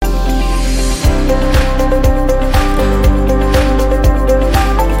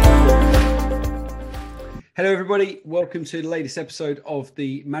Hello, everybody. Welcome to the latest episode of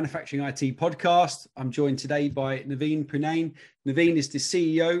the Manufacturing IT podcast. I'm joined today by Naveen Punane. Naveen is the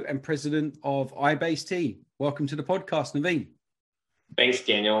CEO and president of iBaseT. Welcome to the podcast, Naveen. Thanks,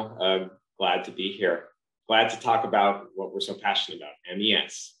 Daniel. Glad to be here. Glad to talk about what we're so passionate about,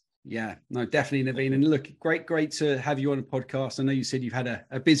 MES. Yeah, no, definitely, Naveen. And look, great to have you on the podcast. I know you said you've had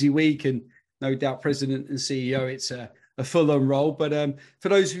a busy week, and no doubt president and CEO, it's a full-on role. But for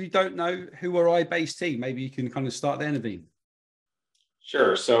those of you who don't know, who are iBaseT? Maybe you can kind of start there, Naveen.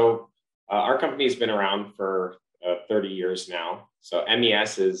 Sure. So our company has been around for 30 years now. So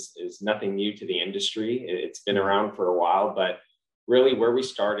MES is nothing new to the industry. It's been around for a while, but really where we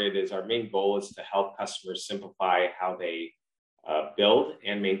started is our main goal is to help customers simplify how they build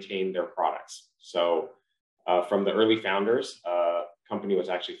and maintain their products. So from the early founders, company was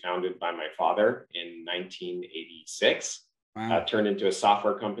actually founded by my father in 1986, Wow. Turned into a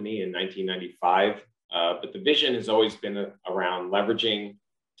software company in 1995. But the vision has always been around leveraging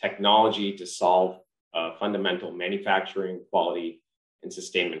technology to solve fundamental manufacturing, quality, and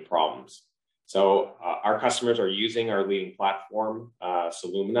sustainment problems. So our customers are using our leading platform,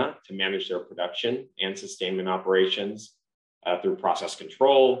 Solumina, to manage their production and sustainment operations through process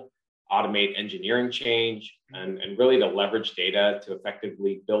control, automate engineering change, and really to leverage data to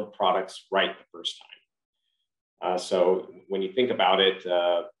effectively build products right the first time. So when you think about it,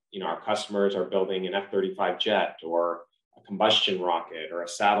 our customers are building an F-35 jet or a combustion rocket or a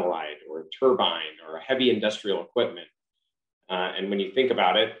satellite or a turbine or a heavy industrial equipment. And when you think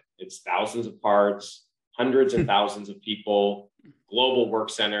about it, it's thousands of parts, hundreds and thousands of people, global work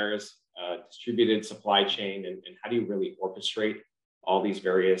centers, distributed supply chain, and how do you really orchestrate all these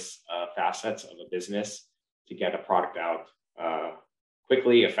various facets of a business to get a product out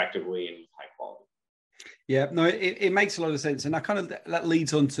quickly, effectively, and with high quality. Yeah, no, it makes a lot of sense. And that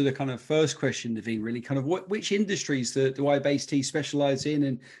leads on to the kind of first question, Naveen, really kind of which industries do iBaseT specialize in,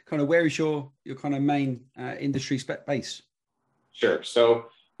 and kind of where is your kind of main industry base? Sure. So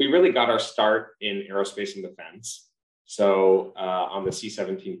we really got our start in aerospace and defense. So on the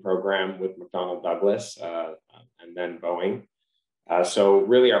C-17 program with McDonnell Douglas and then Boeing. So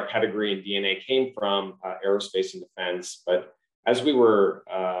really our pedigree and DNA came from aerospace and defense. But as we were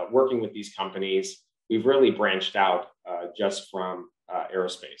working with these companies, we've really branched out just from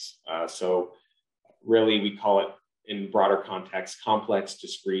aerospace. So really we call it, in broader context, complex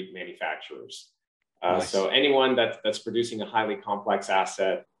discrete manufacturers. Nice. So anyone that's producing a highly complex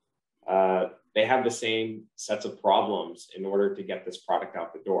asset, they have the same sets of problems in order to get this product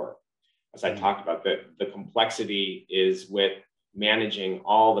out the door. As I talked about, the complexity is with managing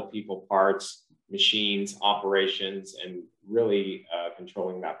all the people, parts, machines, operations, and really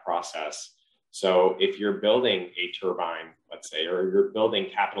controlling that process. So if you're building a turbine, let's say, or you're building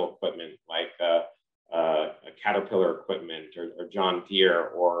capital equipment like a Caterpillar equipment or John Deere,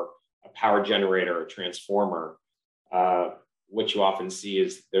 or a power generator or transformer, what you often see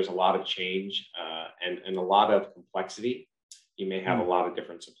is there's a lot of change and a lot of complexity. You may have a lot of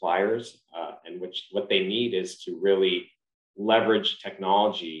different suppliers, and what they need is to really leverage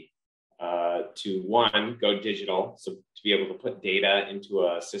technology to, one, go digital, so to be able to put data into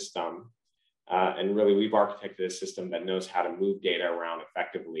a system. And really, we've architected a system that knows how to move data around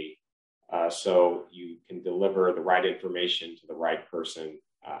effectively, so you can deliver the right information to the right person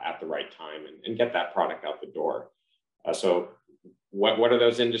at the right time and get that product out the door. So what are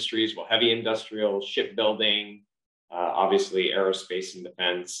those industries? Well, heavy industrial, shipbuilding, obviously aerospace and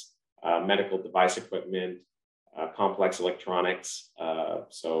defense, medical device equipment, complex electronics.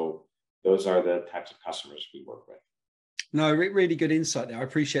 So those are the types of customers we work with. No, really good insight there. I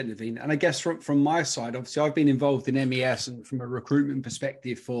appreciate it, Naveen. And I guess from my side, obviously, I've been involved in MES and from a recruitment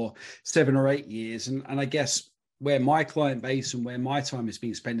perspective for 7 or 8 years. And I guess where my client base and where my time is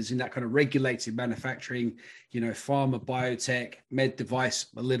being spent is in that kind of regulated manufacturing, pharma, biotech, med device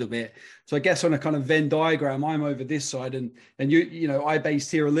a little bit. So I guess on a kind of Venn diagram, I'm over this side and iBaseT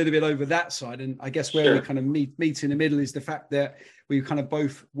here a little bit over that side. And I guess where we kind of meet in the middle is the fact that we kind of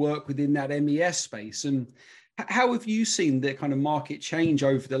both work within that MES space. And how have you seen the kind of market change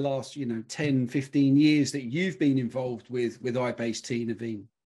over the last, 10, 15 years that you've been involved with iBaseT, Naveen?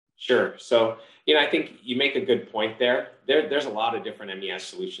 Sure. So, I think you make a good point there. There's a lot of different MES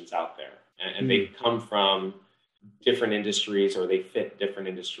solutions out there, and they come from different industries, or they fit different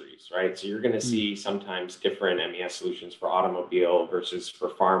industries, right? So you're going to see sometimes different MES solutions for automobile versus for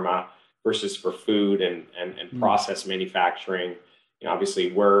pharma versus for food and process manufacturing.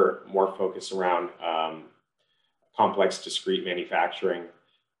 Obviously, we're more focused around complex discrete manufacturing.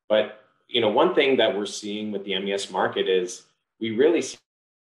 But, one thing that we're seeing with the MES market is we really see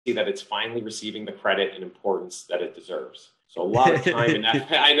that it's finally receiving the credit and importance that it deserves. So a lot of time and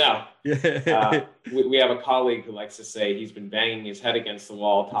effort. I know. Yeah. We have a colleague who likes to say he's been banging his head against the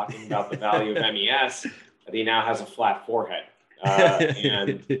wall talking about the value of MES, that he now has a flat forehead.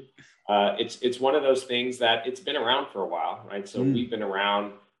 It's one of those things that it's been around for a while, right? So we've been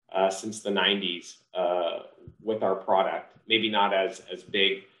around since the 90s with our product, maybe not as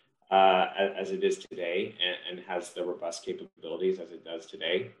big as it is today and has the robust capabilities as it does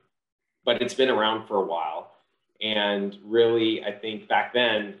today, but it's been around for a while. And really, I think back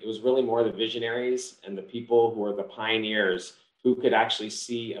then, it was really more the visionaries and the people who were the pioneers who could actually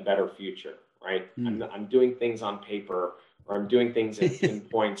see a better future, right? I'm doing things on paper, or I'm doing things in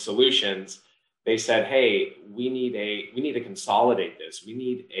pinpoint solutions. They said, hey, we need to consolidate this. We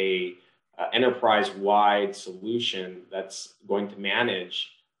need a enterprise-wide solution that's going to manage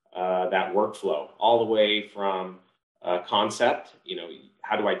that workflow all the way from concept.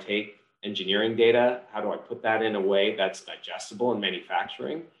 How do I take engineering data? How do I put that in a way that's digestible in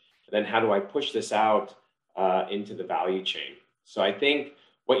manufacturing? And then how do I push this out into the value chain? So I think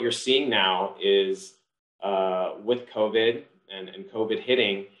what you're seeing now is with COVID and COVID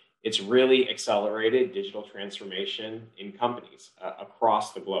hitting, it's really accelerated digital transformation in companies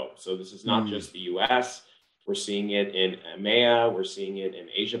across the globe. So this is not just the US. We're seeing it in EMEA. We're seeing it in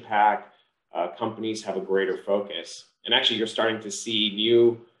Asia Pac. Companies have a greater focus. And actually, you're starting to see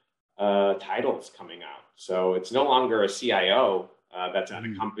new titles coming out. So it's no longer a CIO that's at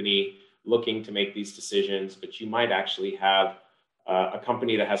a company looking to make these decisions, but you might actually have a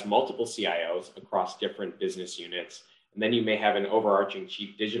company that has multiple CIOs across different business units. And then you may have an overarching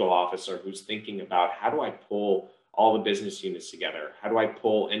chief digital officer who's thinking about, how do I pull all the business units together? How do I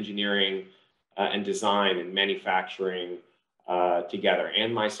pull engineering and design and manufacturing together,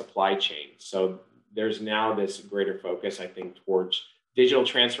 and my supply chain? So there's now this greater focus, I think, towards digital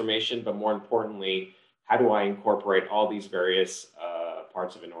transformation, but more importantly, how do I incorporate all these various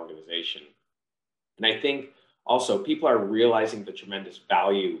parts of an organization? And I think also people are realizing the tremendous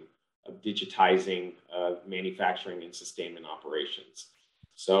value of digitizing manufacturing and sustainment operations.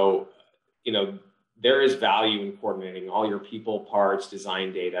 So, there is value in coordinating all your people, parts,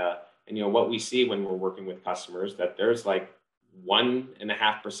 design data. And, what we see when we're working with customers, that there's like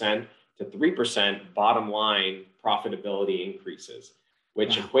 1.5% to 3% bottom line profitability increases,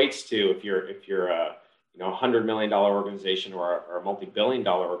 which equates to, if you're a $100 million organization or a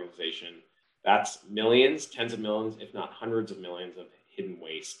multi-billion-dollar organization, that's millions, tens of millions, if not hundreds of millions of hidden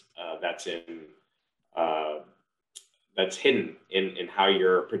waste that's hidden in how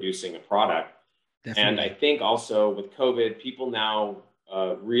you're producing a product. Definitely. And I think also with COVID, people now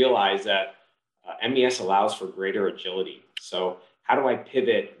realize that MES allows for greater agility. So how do I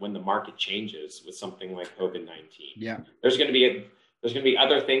pivot when the market changes with something like COVID-19? Yeah, there's going to be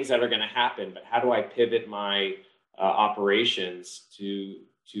other things that are going to happen, but how do I pivot my operations to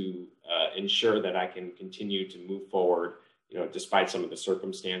ensure that I can continue to move forward, despite some of the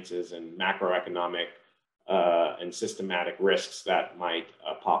circumstances and macroeconomic and systematic risks that might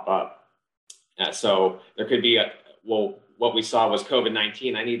pop up. So there could be what we saw was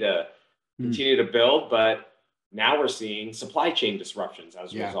COVID-19. I need to continue to build, but now we're seeing supply chain disruptions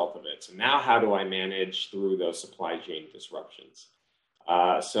as a result of it. So now how do I manage through those supply chain disruptions?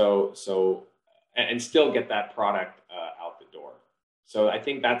 And still get that product out the door. So I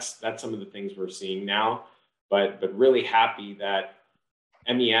think that's some of the things we're seeing now, but really happy that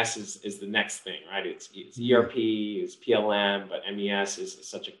MES is the next thing, right? It's ERP, it's PLM, but MES is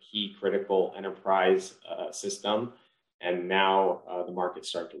such a key critical enterprise system. And now the markets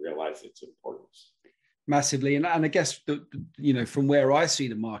start to realize its importance. Massively. And I guess, from where I see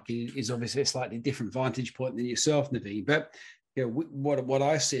the market is obviously a slightly different vantage point than yourself, Naveen. But what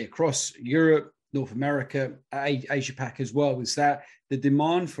I see across Europe, North America, Asia Pac as well, is that the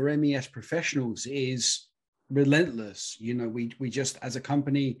demand for MES professionals is relentless. We just, as a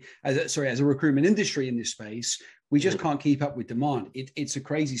company, as a recruitment industry in this space, we just can't keep up with demand. It's a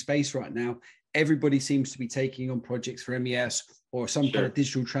crazy space right now. Everybody seems to be taking on projects for MES or some kind of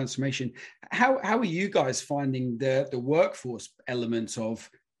digital transformation. How are you guys finding the workforce elements of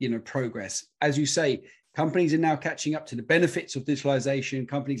progress? As you say, companies are now catching up to the benefits of digitalization.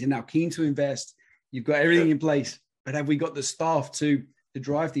 Companies are now keen to invest. You've got everything in place, but have we got the staff to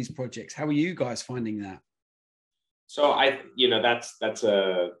drive these projects? How are you guys finding that? So that's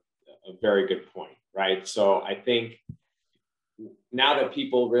a very good point, right? So I think now that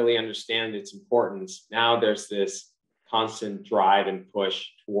people really understand its importance, now there's this constant drive and push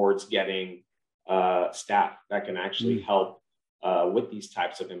towards getting staff that can actually help with these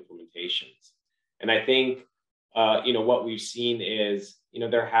types of implementations. And I think what we've seen is,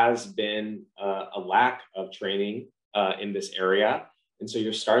 there has been a lack of training in this area. And so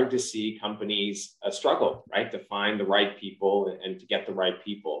you're starting to see companies struggle, right, to find the right people and to get the right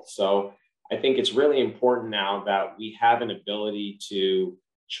people. So I think it's really important now that we have an ability to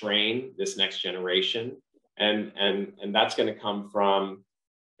train this next generation. And that's going to come from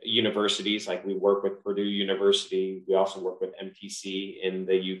universities. Like, we work with Purdue University. We also work with MTC in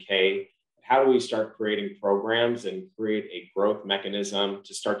the UK. How do we start creating programs and create a growth mechanism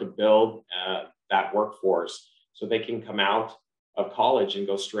to start to build that workforce so they can come out of college and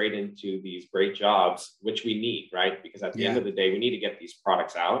go straight into these great jobs, which we need, right? Because at the end of the day, we need to get these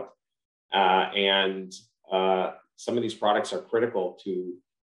products out. And some of these products are critical to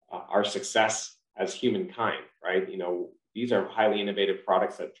our success as humankind, right? These are highly innovative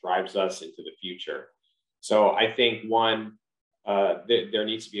products that drives us into the future. So I think there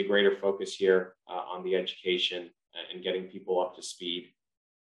needs to be a greater focus here on the education and getting people up to speed.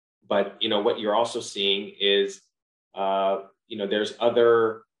 But what you're also seeing is there's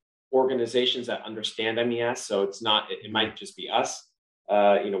other organizations that understand MES. So it might just be us.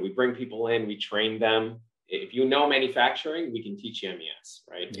 We bring people in, we train them. If you know manufacturing, we can teach you MES,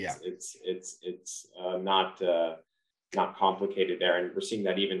 right? Yeah. It's not complicated there. And we're seeing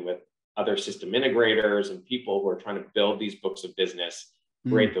that even with other system integrators and people who are trying to build these books of business,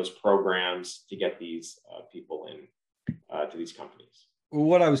 create those programs to get these people in to these companies. Well,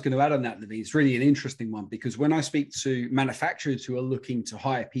 what I was going to add on that, Naveen, is really an interesting one, because when I speak to manufacturers who are looking to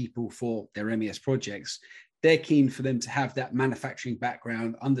hire people for their MES projects, they're keen for them to have that manufacturing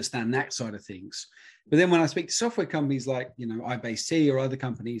background, understand that side of things. But then when I speak to software companies like, iBase-T or other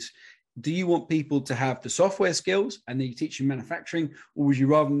companies, do you want people to have the software skills and then you teach them manufacturing, or would you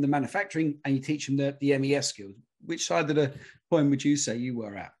rather them the manufacturing and you teach them the MES skills? Which side of the coin would you say you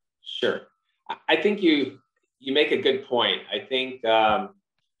were at? Sure. I think you make a good point. I think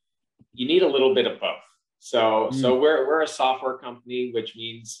you need a little bit of both. So we're a software company, which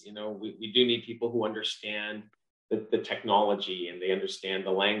means, we do need people who understand the technology and they understand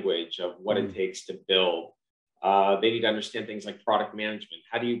the language of what it takes to build. They need to understand things like product management.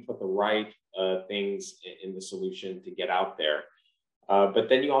 How do you put the right things in the solution to get out there? But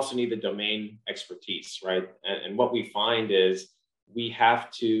then you also need the domain expertise, right? And what we find is we have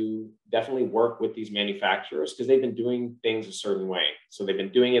to definitely work with these manufacturers because they've been doing things a certain way. So they've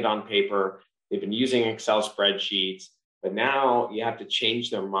been doing it on paper. They've been using Excel spreadsheets, but now you have to change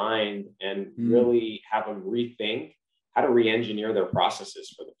their mind and really have them rethink how to re-engineer their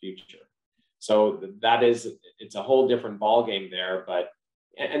processes for the future. So it's a whole different ballgame there.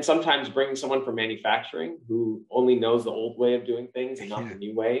 And sometimes bringing someone from manufacturing who only knows the old way of doing things and not the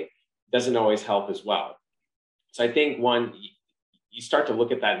new way doesn't always help as well. So I think you start to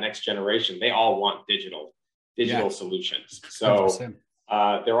look at that next generation, they all want digital solutions. So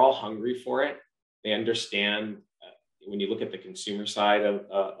they're all hungry for it. They understand when you look at the consumer side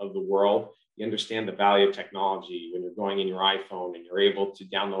of the world, you understand the value of technology when you're going in your iPhone and you're able to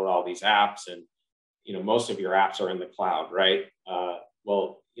download all these apps, and most of your apps are in the cloud, right?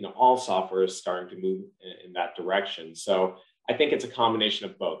 All software is starting to move in that direction. So I think it's a combination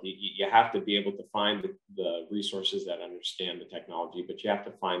of both. You have to be able to find the resources that understand the technology, but you have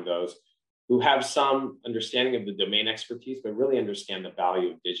to find those who have some understanding of the domain expertise, but really understand the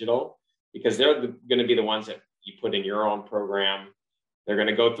value of digital, because they're going to be the ones that you put in your own program. They're going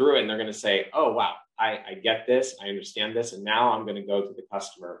to go through it and they're going to say, oh, wow, I get this, I understand this. And now I'm going to go to the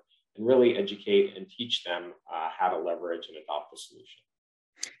customer and really educate and teach them how to leverage and adopt the solution.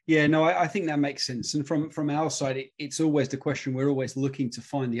 Yeah, no, I think that makes sense. And from our side, it's always the question we're always looking to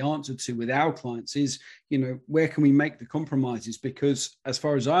find the answer to with our clients is, where can we make the compromises? Because as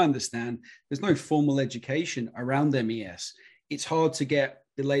far as I understand, there's no formal education around MES. It's hard to get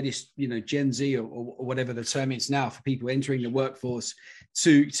the latest, Gen Z or whatever the term is now for people entering the workforce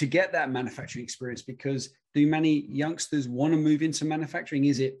to get that manufacturing experience, because do many youngsters want to move into manufacturing?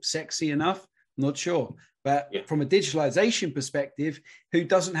 Is it sexy enough? I'm not sure. But from a digitalization perspective, who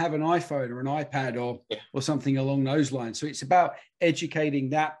doesn't have an iPhone or an iPad or something along those lines? So it's about educating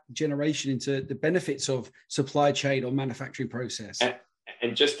that generation into the benefits of supply chain or manufacturing process.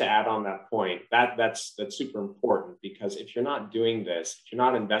 And just to add on that point, that's super important, because if you're not doing this, if you're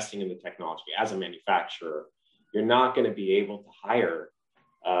not investing in the technology as a manufacturer, you're not going to be able to hire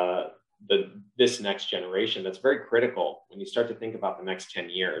this next generation. That's very critical when you start to think about the next 10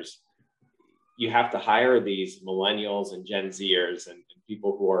 years. You have to hire these millennials and Gen Zers and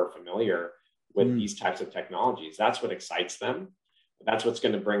people who are familiar with these types of technologies. That's what excites them. That's what's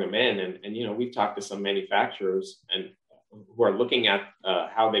going to bring them in. And we've talked to some manufacturers and who are looking at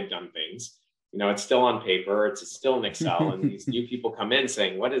how they've done things. It's still on paper, it's still in Excel, and these new people come in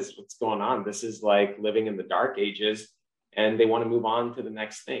saying, what's going on? This is like living in the dark ages, and they want to move on to the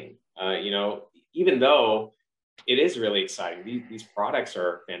next thing. Even though it is really exciting, these products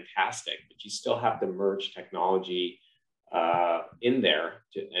are fantastic, but you still have to merge technology in there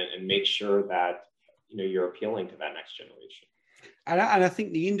and make sure that you're appealing to that next generation. And I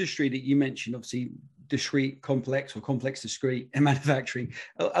think the industry that you mentioned, obviously discrete, complex, or complex discrete and manufacturing,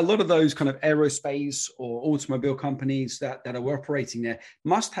 a lot of those kind of aerospace or automobile companies that are operating there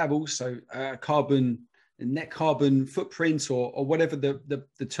must have also net carbon footprint or whatever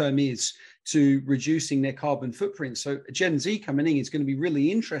the term is to reducing their carbon footprint. So Gen Z coming in is going to be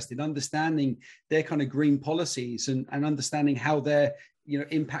really interested in understanding their kind of green policies and understanding how they're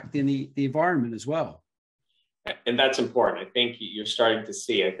impacting the environment as well. And that's important. I think you're starting to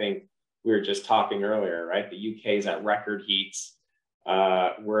see, I think we were just talking earlier, right? The UK is at record heats.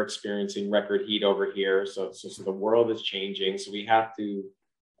 We're experiencing record heat over here. So the world is changing. So we have to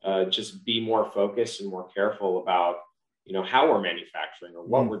just be more focused and more careful about, how we're manufacturing or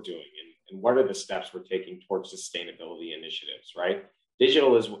what we're doing and what are the steps we're taking towards sustainability initiatives, right?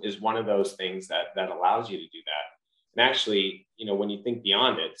 Digital is one of those things that allows you to do that. And actually, when you think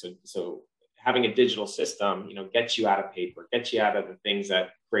beyond it, so having a digital system, gets you out of paper, gets you out of the things that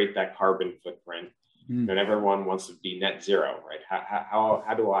create that carbon footprint. And everyone wants to be net zero, right?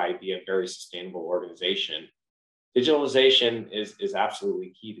 How do I be a very sustainable organization? Digitalization is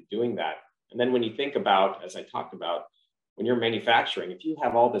absolutely key to doing that. And then when you think about, as I talked about, when you're manufacturing, if you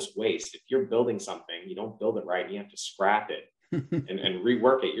have all this waste, if you're building something, you don't build it right, and you have to scrap it and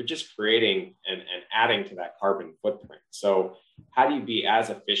rework it, you're just creating and adding to that carbon footprint. So how do you be as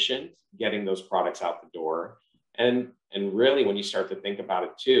efficient getting those products out the door? And really, when you start to think about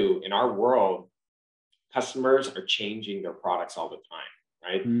it too, in our world, customers are changing their products all the time,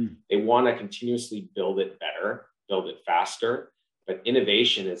 right? They want to continuously build it better, build it faster, but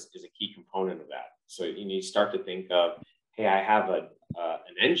innovation is a key component of that. So you start to think of, hey, I have an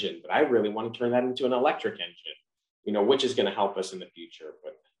engine, but I really want to turn that into an electric engine, which is going to help us in the future.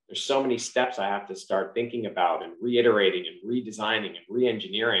 But there's so many steps I have to start thinking about and reiterating and redesigning and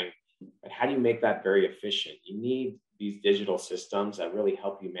re-engineering. But how do you make that very efficient? You need these digital systems that really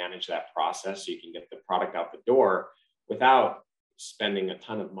help you manage that process so you can get the product out the door without spending a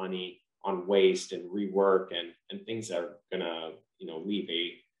ton of money on waste and rework and things that are going to leave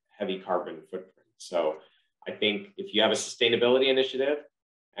a heavy carbon footprint. So I think if you have a sustainability initiative,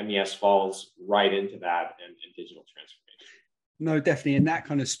 MES falls right into that and digital transformation. No, definitely. And that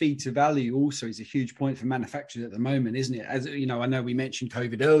kind of speed to value also is a huge point for manufacturers at the moment, isn't it? As I know we mentioned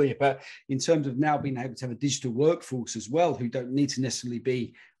COVID earlier, but in terms of now being able to have a digital workforce as well, who don't need to necessarily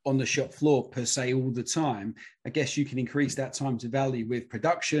be on the shop floor per se all the time, I guess you can increase that time to value with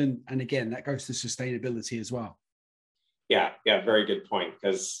production. And again, that goes to sustainability as well. Yeah, very good point.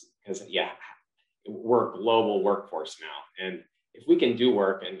 Because we're a global workforce now. And if we can do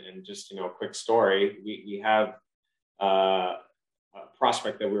work, and just, a quick story, we have a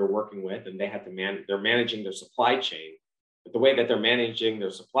prospect that we were working with, and they had to they're managing their supply chain. But the way that they're managing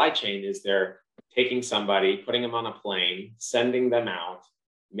their supply chain is they're taking somebody, putting them on a plane, sending them out,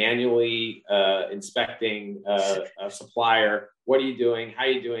 manually inspecting a supplier. What are you doing? How are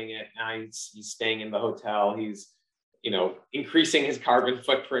you doing it? Now he's staying in the hotel. He's increasing his carbon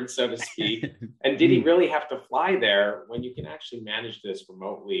footprint, so to speak. And did he really have to fly there when you can actually manage this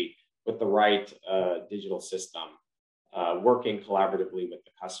remotely with the right digital system, working collaboratively with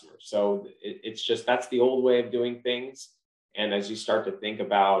the customer? So it's just, that's the old way of doing things. And as you start to think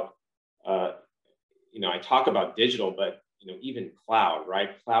about, I talk about digital, but even cloud, right?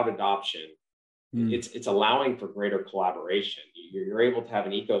 Cloud adoption, it's allowing for greater collaboration. You're able to have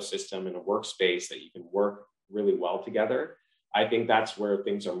an ecosystem and a workspace that you can work really well together. I think that's where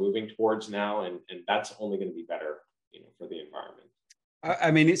things are moving towards now, and that's only going to be better, for the environment.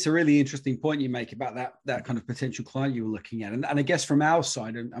 I mean, it's a really interesting point you make about that kind of potential client you were looking at. And I guess from our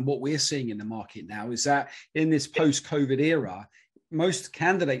side and what we're seeing in the market now is that in this post-COVID era, most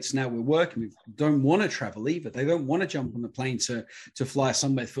candidates now we're working with don't want to travel either. They don't want to jump on the plane to fly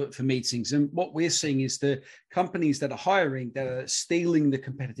somewhere for meetings. And what we're seeing is the companies that are hiring, that are stealing the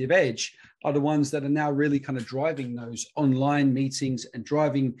competitive edge, are the ones that are now really kind of driving those online meetings and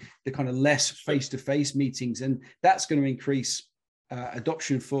driving the kind of less face-to-face meetings. And that's going to increase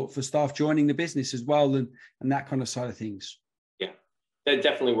adoption for staff joining the business as well, and that kind of side of things. Yeah,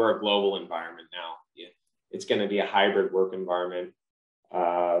 definitely we're a global environment now. Yeah. It's going to be a hybrid work environment.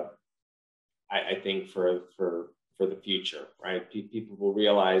 I think for the future, right? People will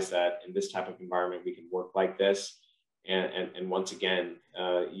realize that in this type of environment, we can work like this. And once again,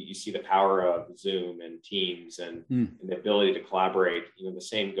 you see the power of Zoom and Teams and the ability to collaborate. The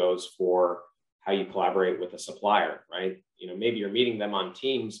same goes for how you collaborate with a supplier, right? Maybe you're meeting them on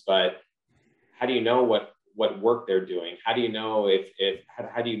Teams, but how do you know what work they're doing? How do you know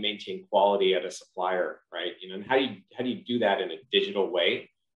how do you maintain quality at a supplier, right? And how do you do that in a digital way,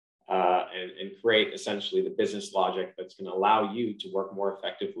 and create essentially the business logic that's going to allow you to work more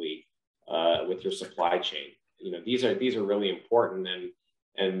effectively with your supply chain? These are really important,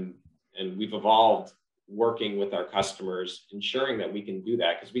 and we've evolved working with our customers, ensuring that we can do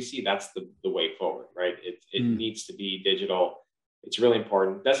that, because we see that's the way forward, right? It needs to be digital. It's really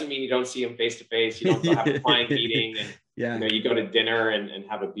important. Doesn't mean you don't see them face to face. You don't go have a client meeting and you go to dinner and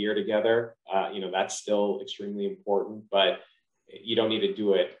have a beer together. That's still extremely important, but you don't need to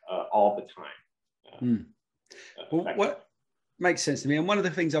do it all the time. Well, what makes sense to me, and one of the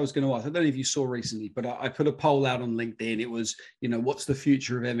things I was going to ask, I don't know if you saw recently, but I put a poll out on LinkedIn. It was, what's the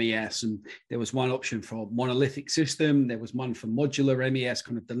future of MES? And there was one option for monolithic system. There was one for modular MES,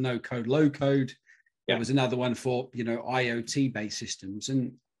 kind of the no code, low code. There was another one for, IoT based systems.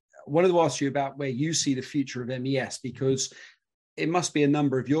 And I wanted to ask you about where you see the future of MES, because it must be a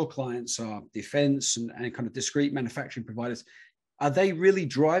number of your clients are defense and kind of discrete manufacturing providers. Are they really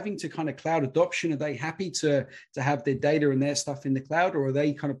driving to kind of cloud adoption? Are they happy to have their data and their stuff in the cloud, or are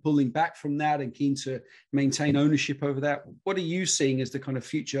they kind of pulling back from that and keen to maintain ownership over that? What are you seeing as the kind of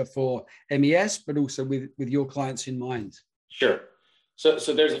future for MES, but also with your clients in mind? Sure. So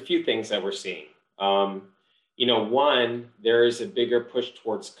there's a few things that we're seeing. One, there is a bigger push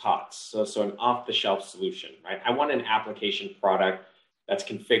towards COTS. So an off-the-shelf solution, right? I want an application product that's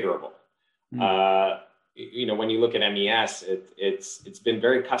configurable. When you look at MES, it's been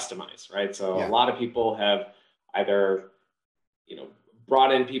very customized, right? So a lot of people have either,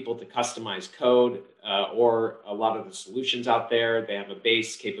 brought in people to customize code, or a lot of the solutions out there, they have a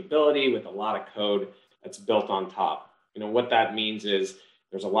base capability with a lot of code that's built on top. What that means is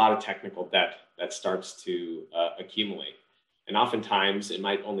there's a lot of technical debt that starts to accumulate. And oftentimes it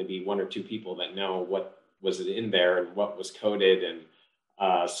might only be one or two people that know what was in there and what was coded. And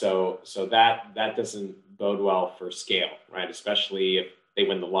so that doesn't bode well for scale, right? Especially if they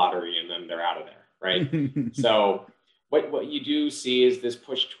win the lottery and then they're out of there, right? So what you do see is this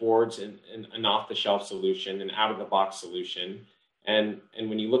push towards an off-the-shelf solution, an out-of-the-box solution. And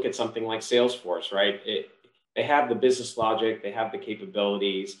when you look at something like Salesforce, right, they have the business logic, they have the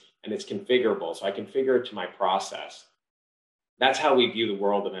capabilities, and it's configurable. So I configure it to my process. That's how we view the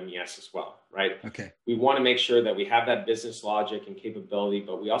world of MES as well, right? Okay. We want to make sure that we have that business logic and capability,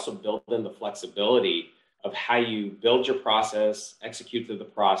 but we also build in the flexibility of how you build your process, execute through the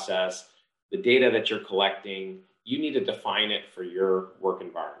process, the data that you're collecting. You need to define it for your work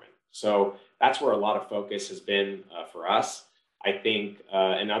environment. So that's where a lot of focus has been for us. I think,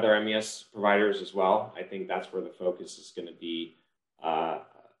 and other MES providers as well. I think that's where the focus is going to be,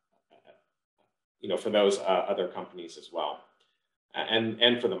 for those other companies as well,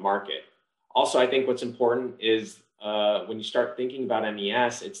 and for the market. Also, I think what's important is when you start thinking about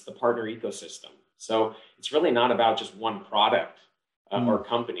MES, it's the partner ecosystem. So it's really not about just one product or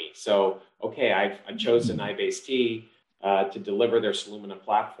company. So, okay, I've chosen iBaseT to deliver their Solumina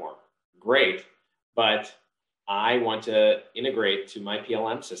platform. Great, but I want to integrate to my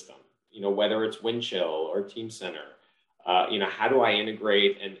PLM system, whether it's Windchill or Teamcenter. How do I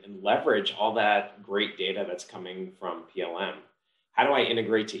integrate and leverage all that great data that's coming from PLM? How do I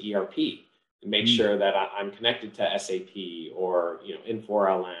integrate to ERP and make sure that I'm connected to SAP or,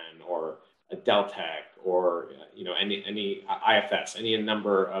 Infor-LN or a Deltek or, any IFS, any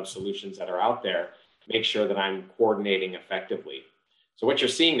number of solutions that are out there, make sure that I'm coordinating effectively. So what you're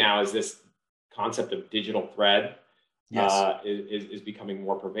seeing now is this concept of digital thread is becoming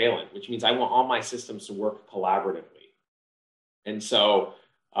more prevalent, which means I want all my systems to work collaboratively. And so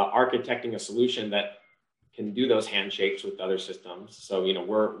architecting a solution that can do those handshakes with other systems. So,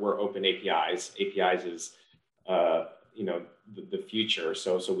 we're open APIs. APIs is, the future.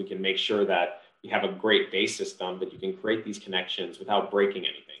 So we can make sure that you have a great base system, but you can create these connections without breaking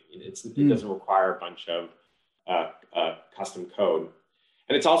anything. It doesn't require a bunch of custom code.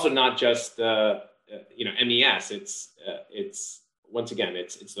 And it's also not just, MES. It's once again,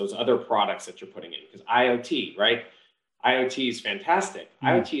 it's those other products that you're putting in, because IoT, right? IoT is fantastic.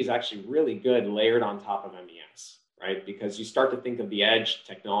 IoT is actually really good layered on top of MES, right? Because you start to think of the edge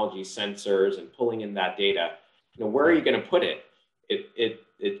technology, sensors, and pulling in that data. Where are you going to put it?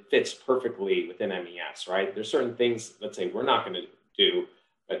 It fits perfectly within MES, right? There's certain things, let's say, we're not going to do,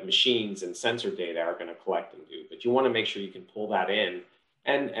 but machines and sensor data are going to collect and do. But you want to make sure you can pull that in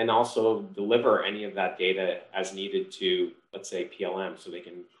and also deliver any of that data as needed to, let's say, PLM, so they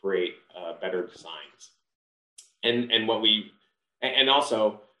can create better designs. And what we, and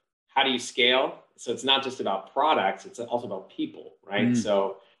also, how do you scale? So it's not just about products, it's also about people, right?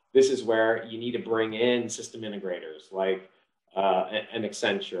 So this is where you need to bring in system integrators like an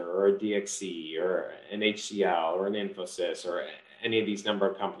Accenture or a DXC or an HCL or an Infosys or any of these number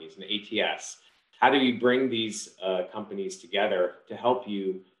of companies, an ATS. How do you bring these companies together to help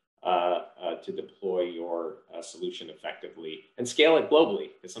you to deploy your solution effectively and scale it globally?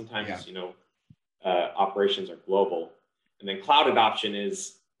 Because sometimes, you know, operations are global. And then cloud adoption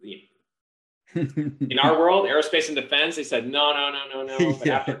is, in our world, aerospace and defense, they said, no. But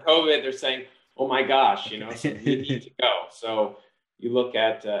after COVID, they're saying, oh my gosh, you know, so we need to go. So you look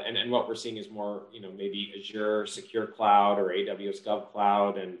at, and what we're seeing is more, you know, maybe Azure Secure Cloud or AWS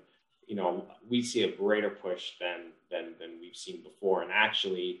GovCloud. And, you know, we see a greater push than we've seen before. And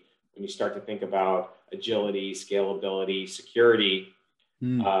actually, when you start to think about agility, scalability, security,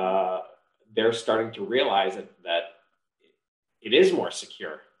 they're starting to realize that it is more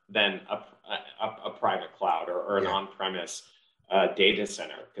secure than a private cloud or an on-premise data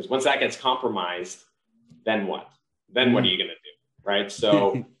center. Because once that gets compromised, then what? Then what are you going to do, right?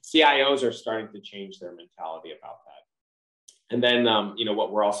 So CIOs are starting to change their mentality about that. And then, you know,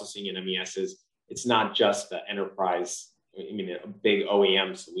 what we're also seeing in MES is it's not just the enterprise, I mean, a big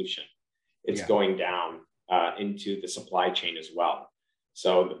OEM solution. It's going down into the supply chain as well.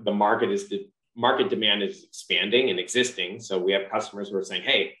 So the market demand is expanding and existing. So we have customers who are saying,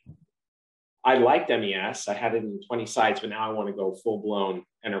 hey, I liked MES. I had it in 20 sites, but now I want to go full blown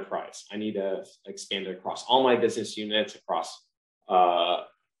enterprise. I need to expand it across all my business units, across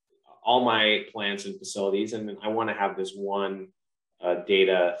all my plants and facilities. And then I want to have this one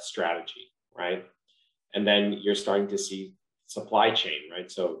data strategy, right? And then you're starting to see supply chain,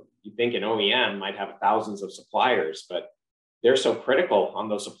 right? So you think an OEM might have thousands of suppliers, but they're so critical on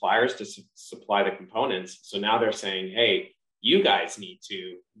those suppliers to supply the components. So now they're saying, hey, you guys need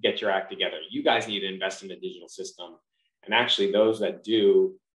to get your act together. You guys need to invest in a digital system. And actually those that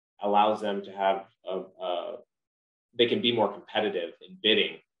do allows them to have, they can be more competitive in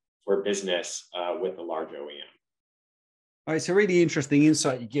bidding for business with a large OEM. Oh, it's a really interesting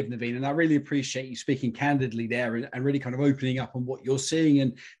insight you give, Naveen, and I really appreciate you speaking candidly there and really kind of opening up on what you're seeing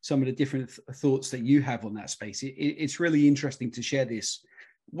and some of the different thoughts that you have on that space. It's really interesting to share this.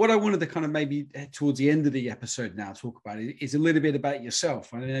 What I wanted to kind of maybe towards the end of the episode now talk about is a little bit about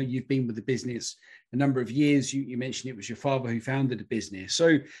yourself. I know you've been with the business a number of years. You mentioned it was your father who founded the business.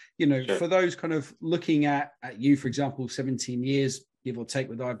 So, you know, for those kind of looking at you, for example, 17 years, give or take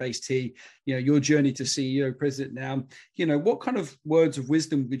with iBaseT, you know, your journey to CEO, president now, you know, what kind of words of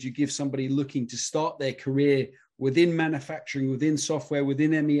wisdom would you give somebody looking to start their career within manufacturing, within software,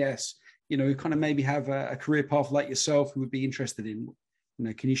 within MES, you know, who kind of maybe have a career path like yourself who would be interested in, you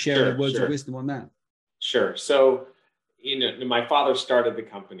know, can you share any words of wisdom on that? Sure. So, you know, my father started the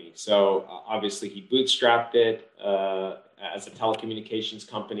company. So obviously he bootstrapped it as a telecommunications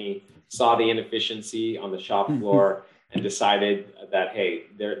company, saw the inefficiency on the shop floor, and decided that, hey,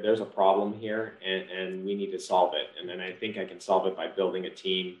 there's a problem here and we need to solve it. And then I think I can solve it by building a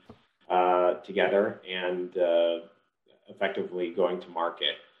team together and effectively going to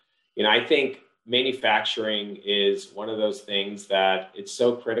market. You know, I think manufacturing is one of those things that it's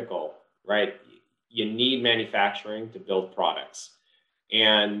so critical, right? You need manufacturing to build products.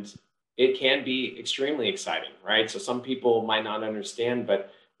 And it can be extremely exciting, right? So some people might not understand,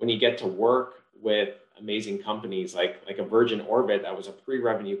 but when you get to work with amazing companies like a Virgin Orbit, that was a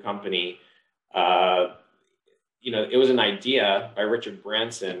pre-revenue company. You know, it was an idea by Richard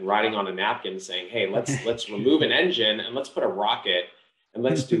Branson writing on a napkin saying, hey, let's remove an engine and let's put a rocket and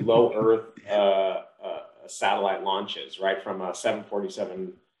let's do low Earth satellite launches, right, from a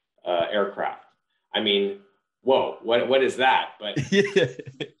 747 aircraft. I mean, whoa, what is that? But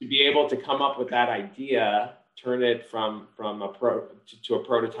to be able to come up with that idea, turn it from to a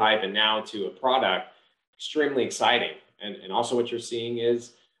prototype and now to a product, extremely exciting. And also what you're seeing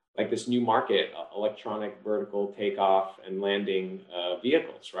is like this new market, electronic vertical takeoff and landing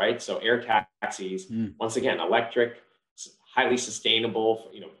vehicles, right? So air taxis, once again, electric, highly sustainable,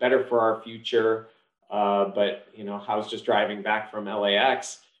 you know, better for our future. But, you know, I was just driving back from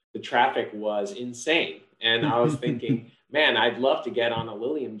LAX, the traffic was insane. And I was thinking, man, I'd love to get on a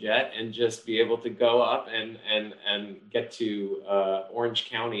Lilium jet and just be able to go up and get to Orange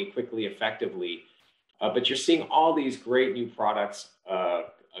County quickly, effectively. But you're seeing all these great new products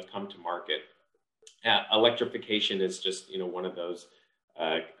come to market. Electrification is just, you know, one of those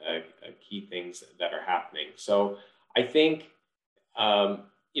key things that are happening. So I think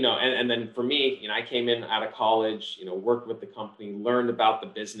And then for me, I came in out of college, worked with the company, learned about the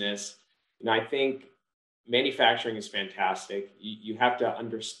business. I think manufacturing is fantastic. You have to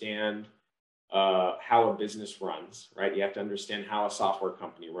understand how a business runs, right? You have to understand how a software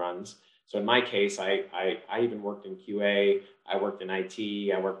company runs. So in my case, I even worked in QA, I worked in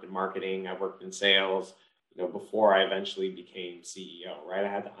IT, I worked in marketing, I worked in sales, before I eventually became CEO, right? I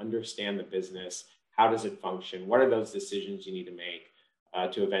had to understand the business. How does it function? What are those decisions you need to make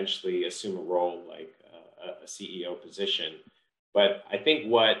to eventually assume a role like a CEO position? But I think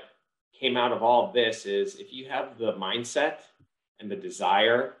what came out of all of this is if you have the mindset and the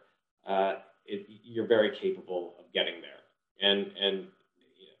desire, you're very capable of getting there. And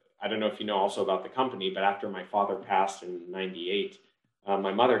I don't know if you know also about the company, but after my father passed in '98,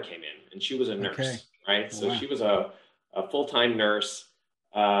 my mother came in and she was a nurse, okay. right? So wow. She was a full-time nurse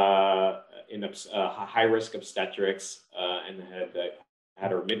in high-risk obstetrics and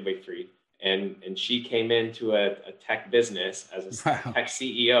had her midwifery. And she came into a tech business as a wow. tech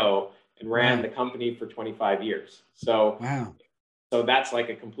CEO and ran wow. the company for 25 years. So wow. So that's like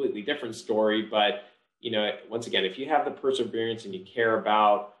a completely different story. But, once again, if you have the perseverance and you care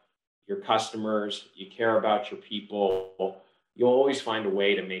about your customers, you care about your people, you'll always find a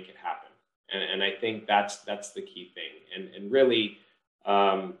way to make it happen. And I think that's the key thing. And really,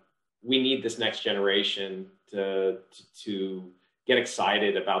 we need this next generation to get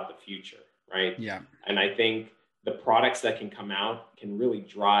excited about the future, right? Yeah. And I think the products that can come out can really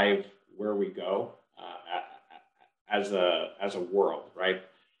drive where we go as a world, right?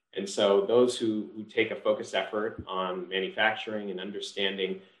 And so those who take a focused effort on manufacturing and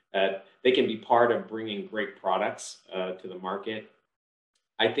understanding that they can be part of bringing great products to the market,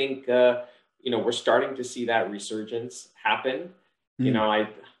 I think we're starting to see that resurgence happen.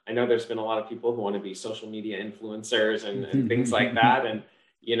 I know there's been a lot of people who want to be social media influencers and things like that, and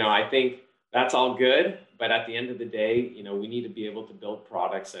I think that's all good, but at the end of the day, we need to be able to build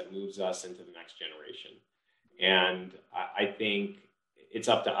products that moves us into the next generation. And I think it's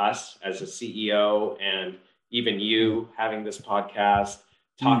up to us as a CEO and even you having this podcast,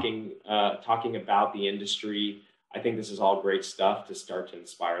 talking about the industry. I think this is all great stuff to start to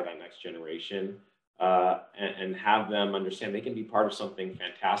inspire that next generation and have them understand they can be part of something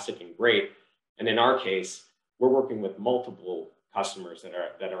fantastic and great. And in our case, we're working with multiple customers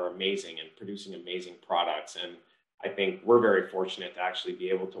that are amazing and producing amazing products. And I think we're very fortunate to actually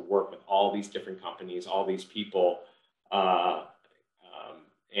be able to work with all these different companies, all these people,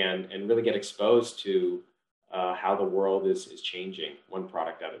 and really get exposed to how the world is changing one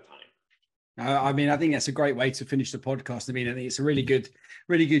product at a time. I think that's a great way to finish the podcast. I think it's a really good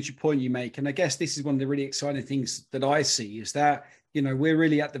point you make. And I guess this is one of the really exciting things that I see is that, we're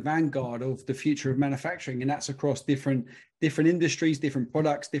really at the vanguard of the future of manufacturing, and that's across different industries, different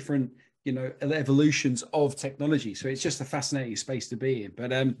products, different, evolutions of technology. So it's just a fascinating space to be in.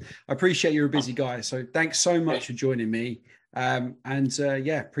 But I appreciate you're a busy guy. So thanks so much for joining me.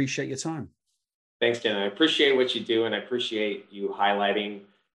 Appreciate your time. Thanks, Dan. I appreciate what you do, and I appreciate you highlighting,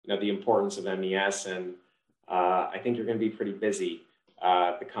 the importance of MES. And I think you're going to be pretty busy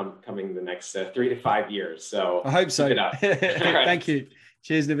coming the next 3 to 5 years. So I hope so. Keep it up. All right. Thank you.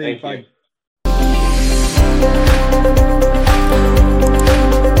 Cheers, Naveen. Thank Bye. You.